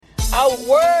Our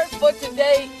word for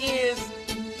today is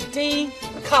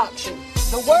decoction.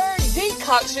 The word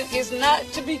decoction is not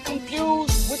to be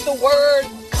confused with the word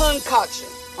concoction,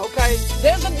 okay?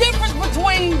 There's a difference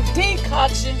between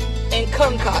decoction and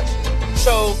concoction.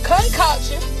 So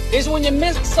concoction is when you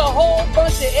mix a whole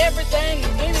bunch of everything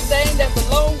and anything that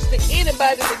belongs to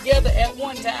anybody together at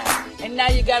one time, and now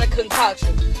you got a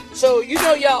concoction. So you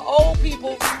know y'all old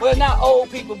people, well not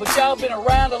old people, but y'all been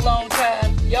around a long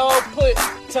time. Y'all put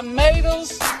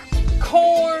tomatoes,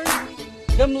 corn,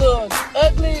 them little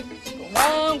ugly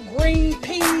round green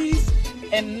peas,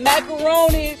 and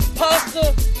macaroni,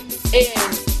 pasta,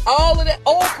 and all of that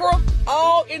okra,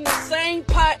 all in the same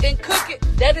pot and cook it.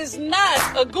 That is not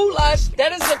a goulash,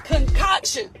 that is a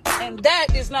concoction. And that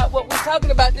is not what we're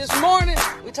talking about this morning.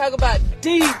 We're talking about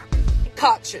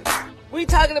decoction. We're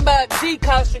talking about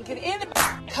decoction.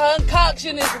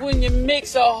 Concoction is when you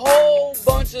mix a whole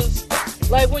bunch of,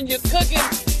 like when you're cooking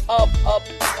a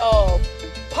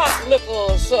pot liquor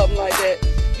or something like that.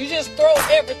 You just throw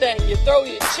everything. You throw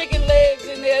your chicken legs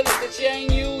in there that you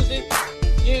ain't using.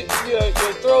 You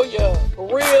throw your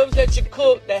ribs that you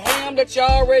cooked, the ham that you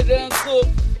already done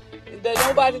cooked, that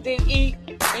nobody didn't eat,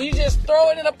 and you just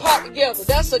throw it in a pot together.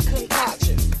 That's a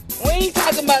concoction. We ain't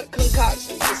talking about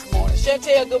concoction this morning.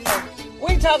 Chantel, good morning.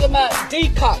 We talking about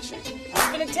decoction.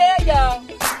 I'm gonna tell y'all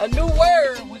a new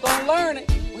word. We're gonna learn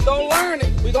it. We're gonna learn it.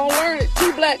 We're gonna learn it.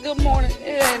 T Black, good morning.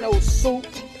 It ain't no soup.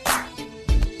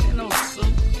 Ain't no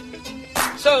soup.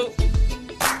 So,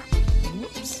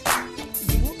 whoops.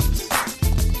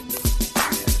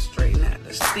 Straighten out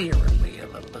the steering wheel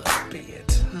a little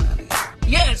bit, honey.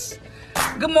 Yes.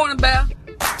 Good morning, Belle.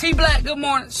 T Black, good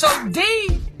morning. So,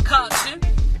 decoction.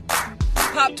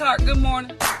 Pop Tart, good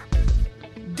morning.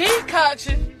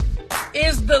 Decoction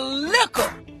is the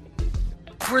liquor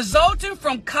resulting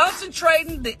from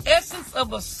concentrating the essence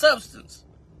of a substance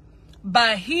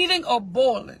by heating or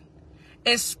boiling,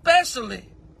 especially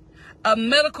a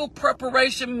medical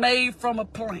preparation made from a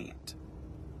plant.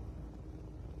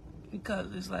 Because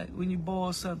it's like when you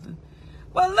boil something.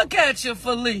 Well, look at you,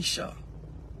 Felicia.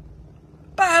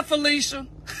 Bye, Felicia.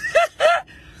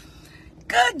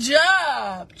 Good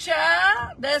job,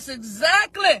 child. That's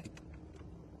exactly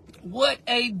what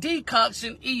a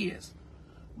decoction is.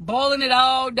 Boiling it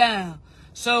all down.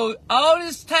 So all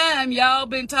this time, y'all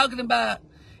been talking about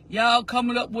y'all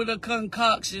coming up with a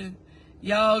concoction.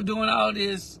 Y'all doing all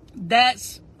this.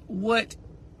 That's what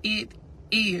it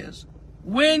is.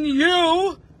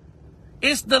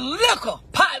 It's the liquor,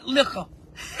 pot liquor.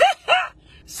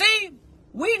 See,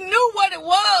 we knew what it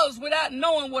was without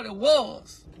knowing what it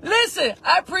was. Listen,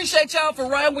 I appreciate y'all for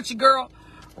riding with your girl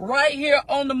right here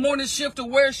on the morning shift of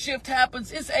where shift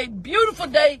happens. It's a beautiful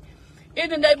day in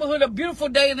the neighborhood, a beautiful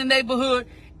day in the neighborhood.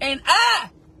 And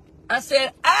I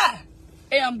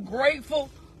am grateful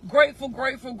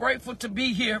to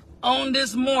be here on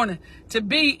this morning, to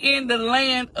be in the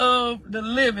land of the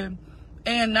living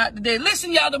and not the dead.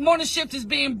 Listen, y'all, the morning shift is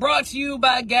being brought to you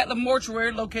by Gatlin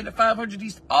Mortuary, located at 500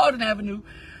 East Alden Avenue,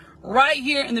 right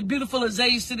here in the beautiful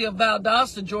Azalea city of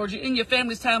Valdosta, Georgia. In your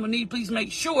family's time of need, please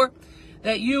make sure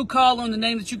that you call on the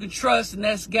name that you can trust, and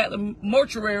that's Gatlin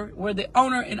Mortuary, where the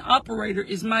owner and operator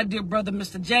is my dear brother,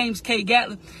 Mr. James K.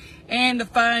 Gatlin, and the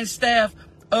fine staff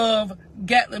of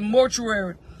Gatlin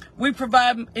Mortuary. We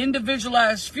provide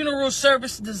individualized funeral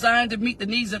service designed to meet the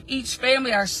needs of each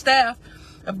family. Our staff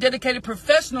of dedicated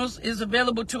professionals is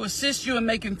available to assist you in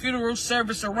making funeral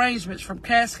service arrangements, from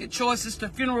casket choices to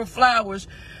funeral flowers.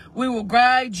 We will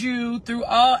guide you through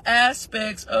all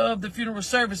aspects of the funeral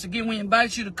service. Again, we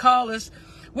invite you to call us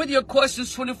with your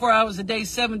questions 24 hours a day,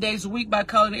 7 days a week by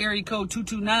calling the area code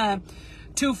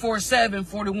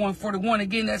 229-247-4141.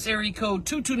 Again, that's area code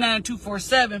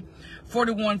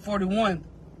 229-247-4141.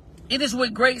 It is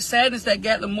with great sadness that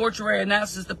Gatlin Mortuary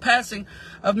announces the passing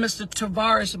of Mr.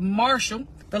 Tavares Marshall.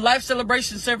 The life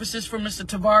celebration services for Mr.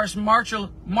 Tavares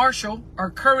Marshall are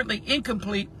currently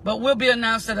incomplete, but will be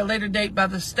announced at a later date by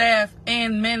the staff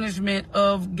and management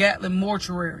of Gatlin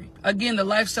Mortuary. Again, the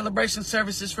life celebration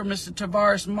services for Mr.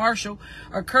 Tavares Marshall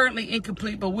are currently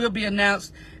incomplete, but will be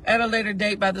announced at a later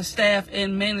date by the staff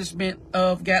and management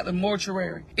of Gatlin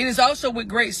Mortuary. It is also with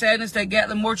great sadness that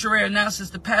Gatlin Mortuary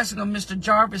announces the passing of Mr.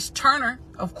 Jarvis Turner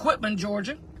of Quitman,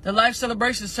 Georgia. The life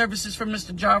celebration services for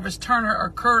Mr. Jarvis Turner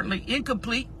are currently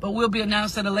incomplete, but will be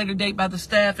announced at a later date by the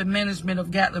staff and management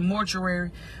of Gatlin Mortuary.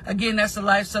 Again, that's the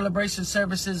life celebration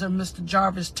services of Mr.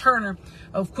 Jarvis Turner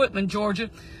of Quitman,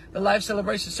 Georgia. The life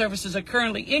celebration services are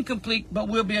currently incomplete, but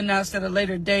will be announced at a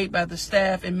later date by the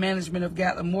staff and management of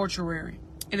Gatlin Mortuary.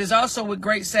 It is also with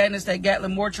great sadness that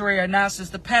Gatlin Mortuary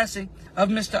announces the passing of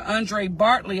Mr. Andre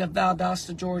Bartley of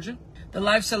Valdosta, Georgia. The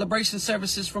life celebration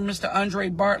services for Mr. Andre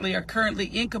Bartley are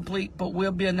currently incomplete, but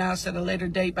will be announced at a later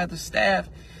date by the staff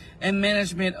and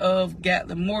management of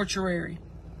Gatlin Mortuary.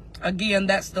 Again,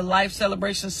 that's the life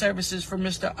celebration services for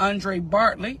Mr. Andre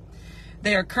Bartley.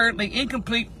 They are currently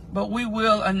incomplete, but we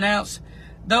will announce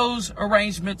those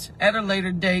arrangements at a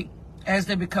later date as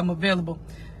they become available.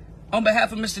 On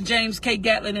behalf of Mr. James K.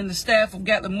 Gatlin and the staff of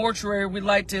Gatlin Mortuary, we'd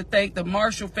like to thank the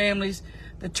Marshall families,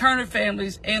 the Turner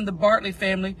families, and the Bartley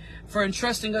family for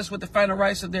entrusting us with the final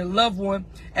rites of their loved one.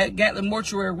 At Gatlin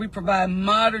Mortuary, we provide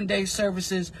modern-day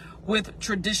services with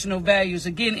traditional values.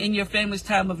 Again, in your family's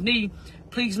time of need,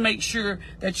 please make sure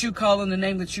that you call on the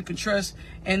name that you can trust,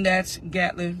 and that's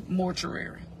Gatlin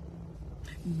Mortuary.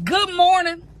 Good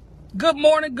morning. Good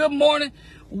morning. Good morning.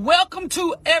 Welcome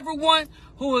to everyone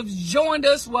who has joined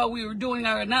us while we were doing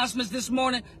our announcements this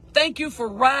morning. Thank you for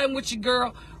riding with your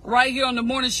girl right here on the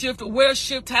morning shift, where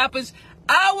shift happens.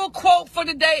 Our quote for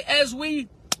today as we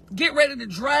get ready to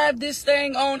drive this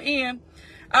thing on in.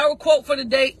 Our quote for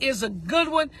today is a good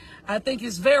one. I think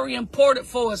it's very important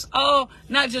for us all,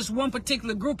 not just one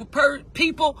particular group of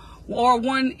people or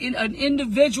an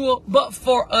individual, but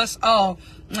for us all.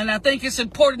 And I think it's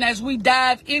important as we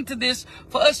dive into this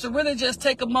for us to really just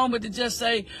take a moment to just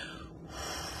say,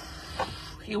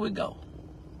 here we go.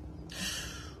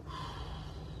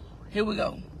 Here we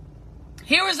go.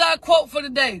 Here is our quote for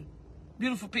today,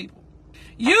 beautiful people.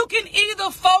 You can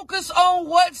either focus on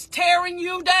what's tearing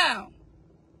you down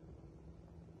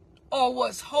or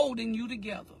what's holding you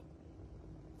together.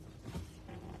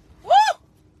 Woo!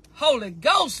 Holy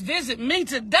Ghost, visit me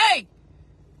today.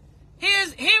 Here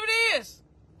it is.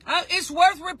 It's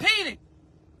worth repeating.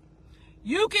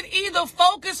 You can either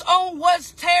focus on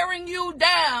what's tearing you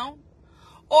down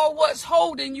or what's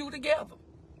holding you together.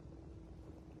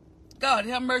 God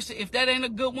have mercy if that ain't a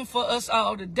good one for us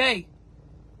all today.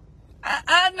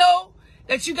 I know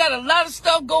that you got a lot of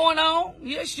stuff going on.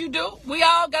 Yes, you do. We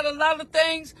all got a lot of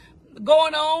things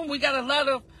going on. We got a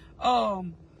lot of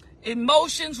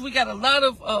emotions. We got a lot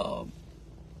of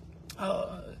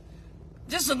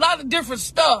just a lot of different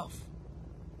stuff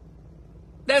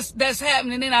that's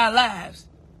happening in our lives.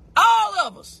 All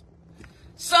of us.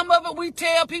 Some of it we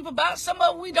tell people about, some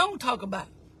of it we don't talk about.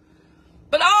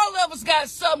 But all of us got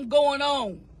something going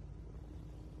on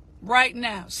right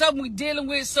now. Something we dealing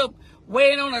with, something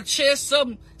weighing on our chest,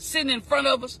 something sitting in front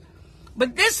of us.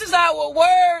 But this is our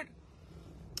word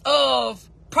of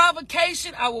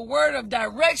provocation, our word of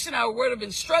direction, our word of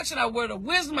instruction, our word of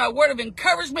wisdom, our word of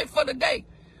encouragement for the day.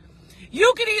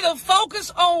 You can either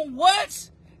focus on what's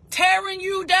tearing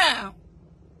you down,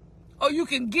 or you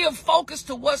can give focus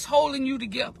to what's holding you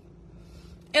together.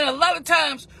 And a lot of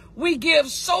times we give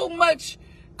so much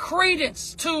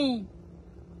credence to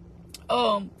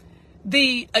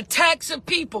the attacks of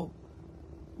people,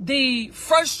 the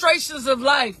frustrations of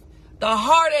life, the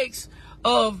heartaches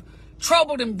of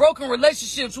troubled and broken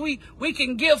relationships. We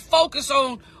can give focus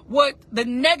on what the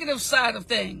negative side of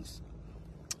things,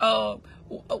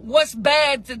 what's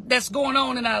bad that's going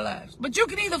on in our lives. But you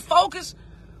can either focus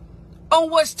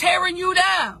on what's tearing you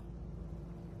down,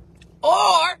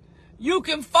 or you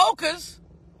can focus,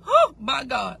 oh my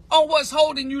God, on what's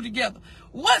holding you together.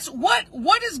 What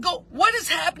is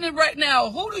happening right now?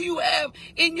 Who do you have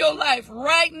in your life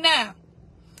right now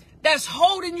that's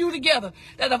holding you together?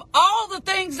 That of all the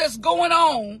things that's going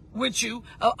on with you,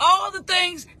 of all the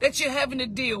things that you're having to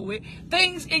deal with,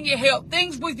 things in your health,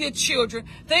 things with your children,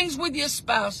 things with your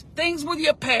spouse, things with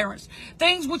your parents,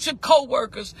 things with your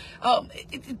co-workers,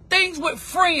 things with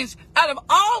friends, out of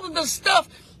all of the stuff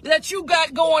that you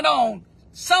got going on,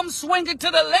 some swinging to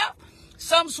the left,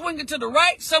 some swinging to the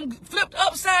right, some flipped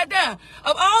upside down.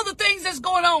 Of all the things that's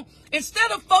going on,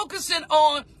 instead of focusing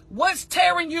on what's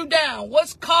tearing you down,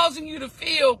 what's causing you to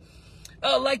feel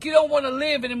like you don't want to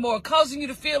live anymore, causing you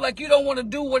to feel like you don't want to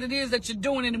do what it is that you're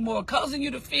doing anymore, causing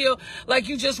you to feel like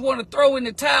you just want to throw in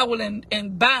the towel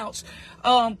and bounce.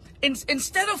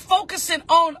 Instead of focusing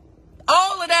on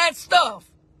all of that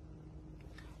stuff,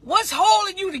 what's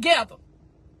holding you together?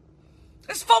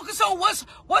 Let's focus on what's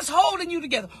holding you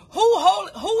together.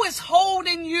 Who is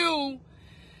holding you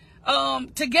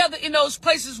together in those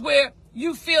places where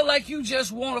you feel like you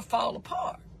just want to fall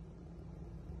apart?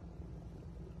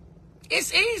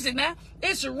 It's easy now.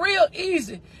 It's real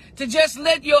easy to just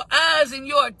let your eyes and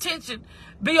your attention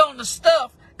be on the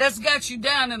stuff that's got you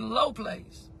down in a low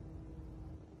place.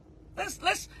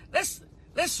 Let's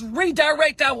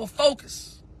redirect our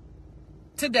focus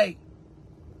today.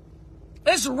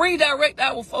 Let's redirect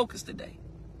our focus today.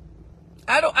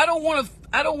 I don't want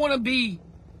to be,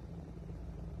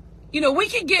 if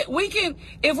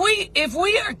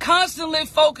we are constantly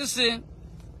focusing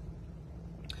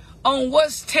on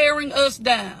what's tearing us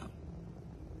down,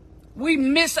 we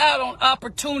miss out on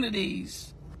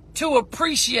opportunities to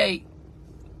appreciate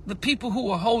the people who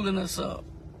are holding us up.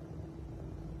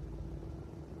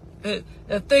 The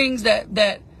things that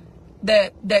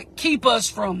keep us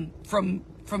from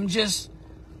just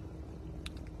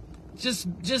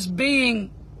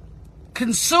being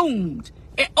consumed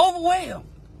and overwhelmed.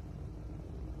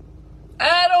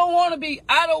 I don't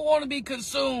want to be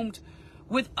consumed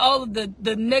with all of the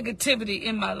negativity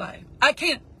in my life. I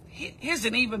can't, here's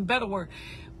an even better word.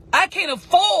 I can't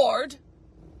afford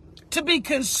to be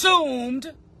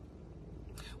consumed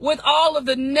with all of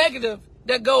the negative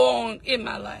that go on in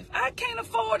my life. I can't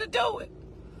afford to do it.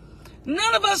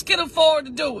 None of us can afford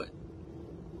to do it.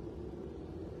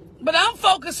 But I'm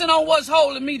focusing on what's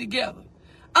holding me together.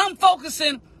 I'm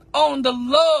focusing on the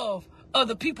love of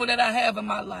the people that I have in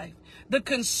my life, the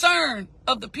concern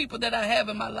of the people that I have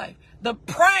in my life, the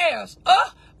prayers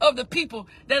of the people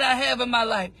that I have in my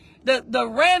life, the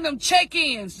random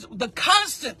check-ins, the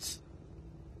constants.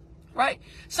 Right?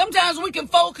 Sometimes we can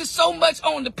focus so much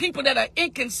on the people that are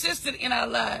inconsistent in our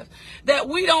lives that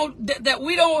we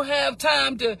don't have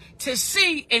time to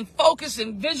see and focus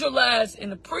and visualize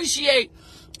and appreciate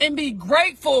and be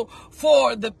grateful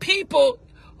for the people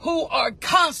who are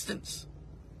constants.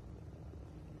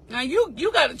 Now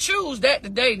you got to choose that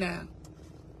today now.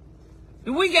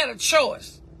 We got a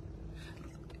choice.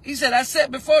 He said, I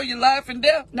set before you life and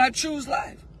death, now choose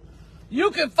life.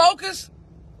 You can focus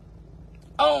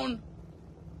on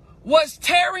what's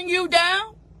tearing you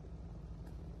down,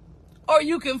 or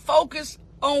you can focus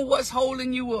on what's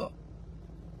holding you up.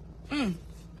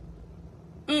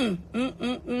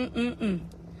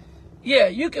 Yeah,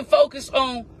 you can focus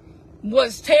on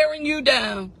what's tearing you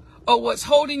down or what's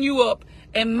holding you up.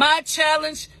 And my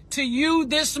challenge to you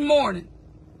this morning,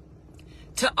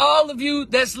 to all of you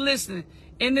that's listening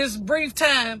in this brief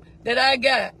time that I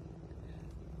got,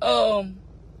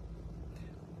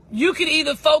 you can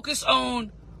either focus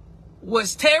on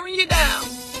what's tearing you down,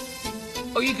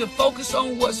 or you can focus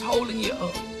on what's holding you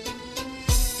up.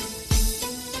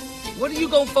 What are you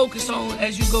going to focus on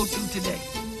as you go through today?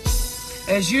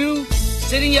 As you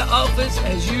sit in your office,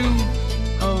 as you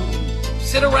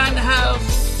sit around the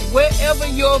house, wherever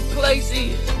your place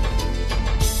is,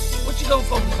 what you going to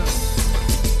focus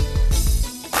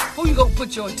on? Who you going to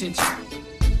put your attention on?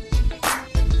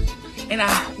 And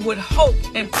I would hope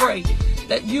and pray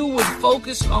that you would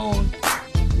focus on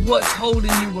what's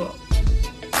holding you up,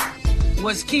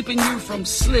 what's keeping you from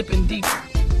slipping deeper.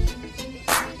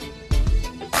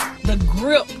 The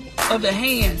grip of the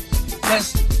hand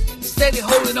that's steady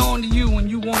holding on to you when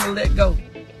you want to let go,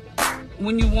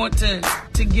 when you want to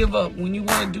give up, when you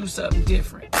want to do something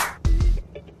different.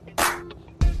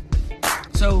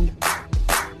 So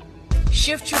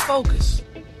shift your focus.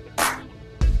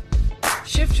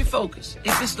 Shift your focus.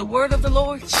 If it's the word of the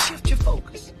Lord, shift your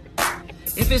focus.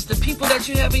 If it's the people that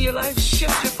you have in your life,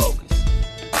 shift your focus.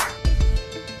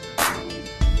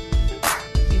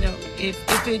 You know,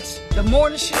 if it's the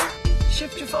morning shift,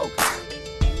 shift your focus.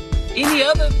 Any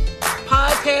other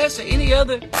podcast or any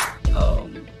other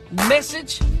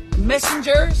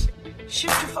messengers,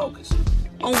 shift your focus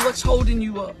on what's holding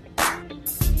you up.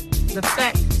 The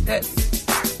fact that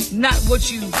not what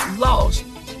you lost.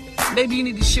 Maybe you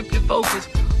need to shift your focus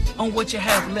on what you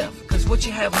have left, because what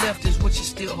you have left is what you're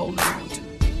still holding on to.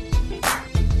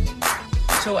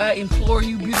 So I implore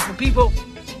you, beautiful people,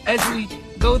 as we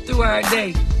go through our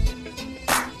day,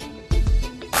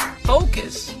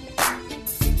 focus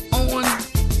on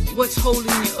what's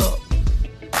holding you up.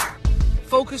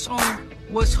 Focus on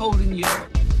what's holding you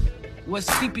up, what's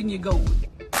keeping you going,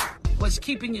 what's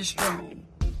keeping you strong,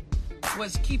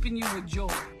 what's keeping you with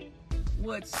joy,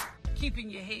 what's keeping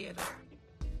your head up.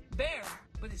 Barren,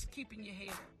 but it's keeping your head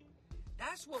up.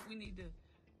 That's what we need to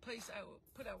put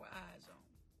our eyes on.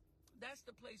 That's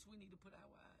the place we need to put our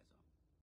eyes on.